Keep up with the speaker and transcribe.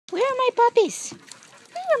my puppies?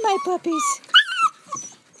 Where are my puppies?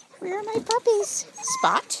 Where are my puppies?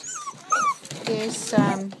 Spot. There's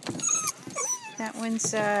that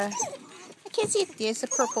one's I can't see it. There's a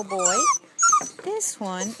purple boy. This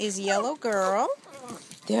one is yellow girl.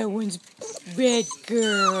 That one's red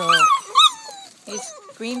girl. Here's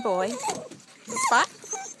green boy. Spot.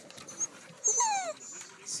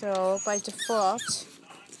 So by default,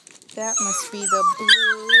 that must be the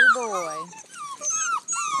blue boy.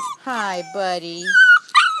 Hi, buddy.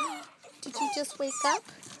 Did you just wake up?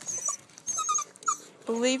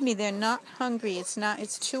 Believe me, they're not hungry. It's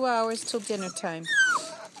 2 hours till dinner time.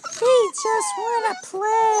 They just want to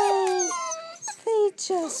play. They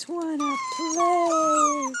just want to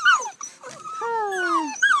play.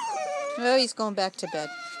 Huh. Oh, he's going back to bed.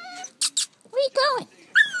 Where are you going?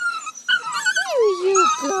 Where are you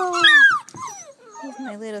going? Here's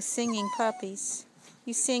my little singing puppies.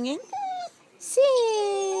 You singing?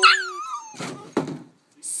 Sing.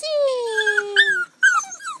 Sing.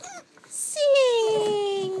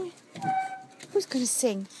 Sing. Who's going to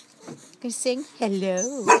sing? Going to sing?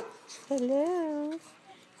 Hello. Hello.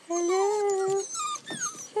 Hello.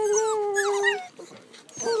 Hello.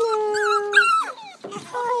 Hello.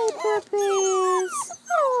 Hi, puppies.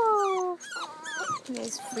 Oh.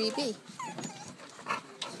 There's Freebie.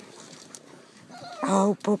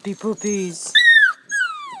 Oh, puppies.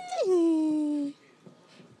 Hey.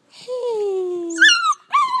 Hey.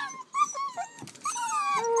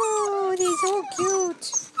 Oh, he's all cute.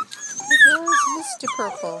 There's Mr.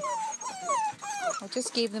 Purple. I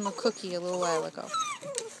just gave them a cookie a little while ago.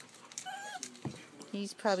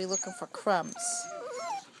 He's probably looking for crumbs.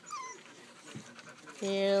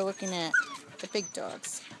 They're looking at the big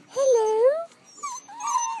dogs. Hello?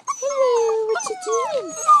 Hello, what you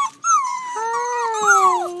doing?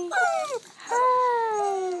 Hi.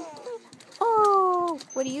 Hi. Oh,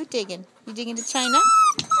 what are you digging? You digging to China?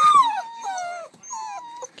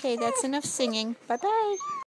 Okay, that's enough singing. Bye-bye.